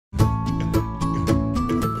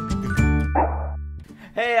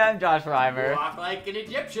Hey, I'm Josh Reimer. Walk like an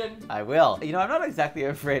Egyptian. I will. You know, I'm not exactly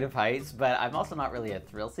afraid of heights, but I'm also not really a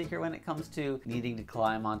thrill seeker when it comes to needing to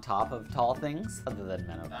climb on top of tall things, other than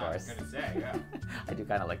men, of course. I was gonna say, yeah. I do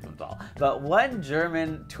kind of like them tall. But one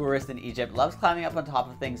German tourist in Egypt loves climbing up on top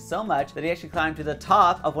of things so much that he actually climbed to the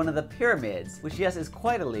top of one of the pyramids, which yes is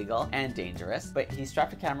quite illegal and dangerous, but he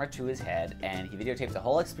strapped a camera to his head and he videotaped the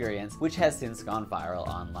whole experience, which has since gone viral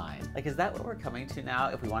online. Like, is that what we're coming to now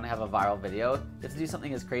if we want to have a viral video? You have to do something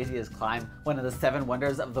as crazy as climb one of the 7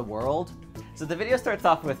 wonders of the world? So the video starts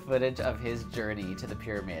off with footage of his journey to the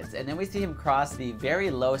pyramids, and then we see him cross the very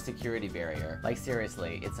low security barrier. Like,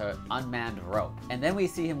 seriously, it's an unmanned rope. And then we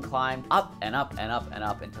see him climb up and up and up and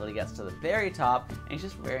up until he gets to the very top, and he's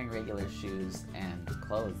just wearing regular shoes and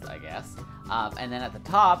clothes, I guess. And then at the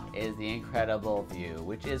top is the incredible view,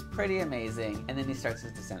 which is pretty amazing. And then he starts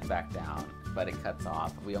his descent back down, but it cuts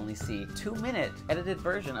off. We only see 2-minute edited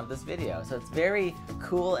version of this video. So it's very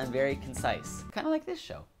cool and very concise. Kind of like this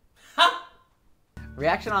show.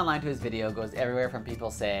 Reaction online to his video goes everywhere from people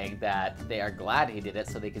saying that they are glad he did it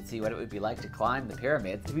so they could see what it would be like to climb the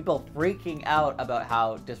pyramids, to people freaking out about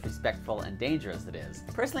how disrespectful and dangerous it is.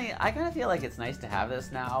 Personally, I kind of feel like it's nice to have this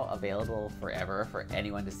now available forever for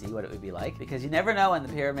anyone to see what it would be like, because you never know when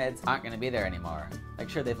the pyramids aren't going to be there anymore. Like,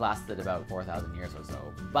 sure, they've lasted about 4,000 years or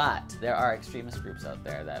so, but there are extremist groups out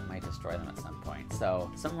there that might destroy them at some point. So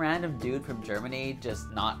some random dude from Germany just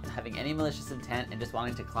not having any malicious intent and just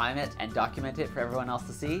wanting to climb it and document it for everyone else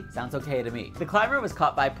to see sounds okay to me. The climber was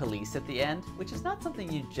caught by police at the end, which is not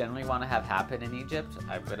something you generally want to have happen in Egypt,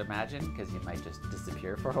 I would imagine, because you might just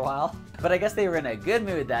disappear for a while. But I guess they were in a good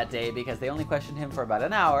mood that day because they only questioned him for about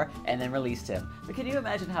an hour and then released him. But can you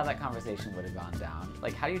imagine how that conversation would have gone down?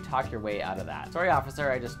 Like, how do you talk your way out of that? Sorry,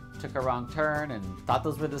 officer, I just took a wrong turn and thought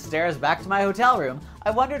those were the stairs back to my hotel room.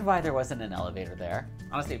 I wondered why there wasn't an elevator there.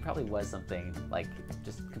 Honestly, it probably was something like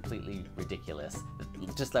just completely ridiculous.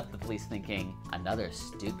 It just left the police thinking, another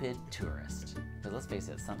stupid tourist. Because let's face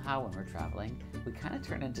it, somehow when we're traveling, we kind of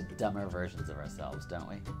turn into dumber versions of ourselves, don't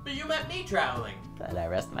we? But you met me traveling. But I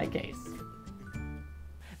rest my case.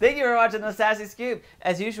 Thank you for watching the Sassy Scoop.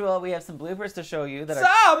 As usual, we have some bloopers to show you that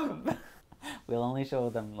are- We'll only show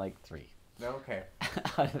them like 3. Okay.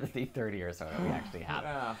 Out of the 30 or so that we actually have.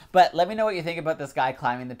 Yeah. But let me know what you think about this guy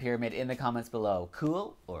climbing the pyramid in the comments below.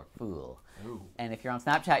 Cool or fool? Ooh. And if you're on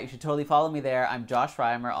Snapchat, you should totally follow me there. I'm Josh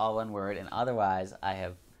Reimer, all one word. And otherwise, I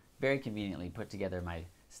have very conveniently put together my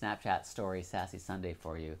Snapchat story Sassy Sunday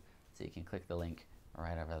for you. So you can click the link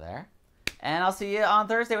right over there. And I'll see you on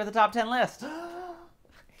Thursday with the top 10 list.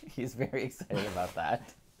 He's very excited about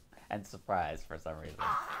that. And surprised for some reason.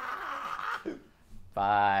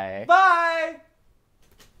 Bye. Bye!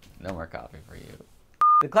 No more coffee for you.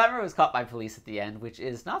 The climber was caught by police at the end, which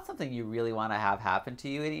is not something you really want to have happen to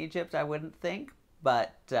you in Egypt, I wouldn't think.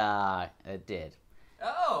 But it did.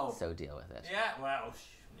 Oh! So deal with it. Yeah, well,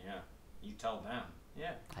 yeah. You tell them.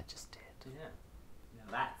 Yeah. I just did. Yeah.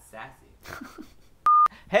 Now that's sassy.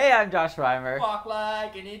 Hey, I'm Josh Reimer. Walk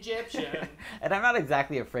like an Egyptian. And I'm not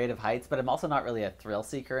exactly afraid of heights, but I'm also not really a thrill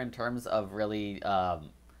seeker in terms of really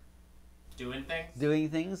Doing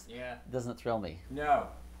things? Yeah. Doesn't thrill me. No,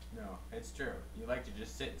 it's true. You like to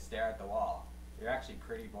just sit and stare at the wall. You're actually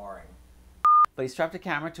pretty boring. But he strapped a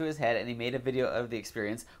camera to his head and he made a video of the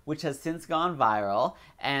experience, which has since gone viral.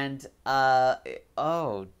 And,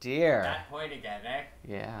 oh dear. That point again, eh?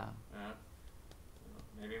 Yeah.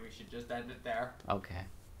 Maybe we should just end it there. Okay.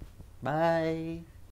 Bye.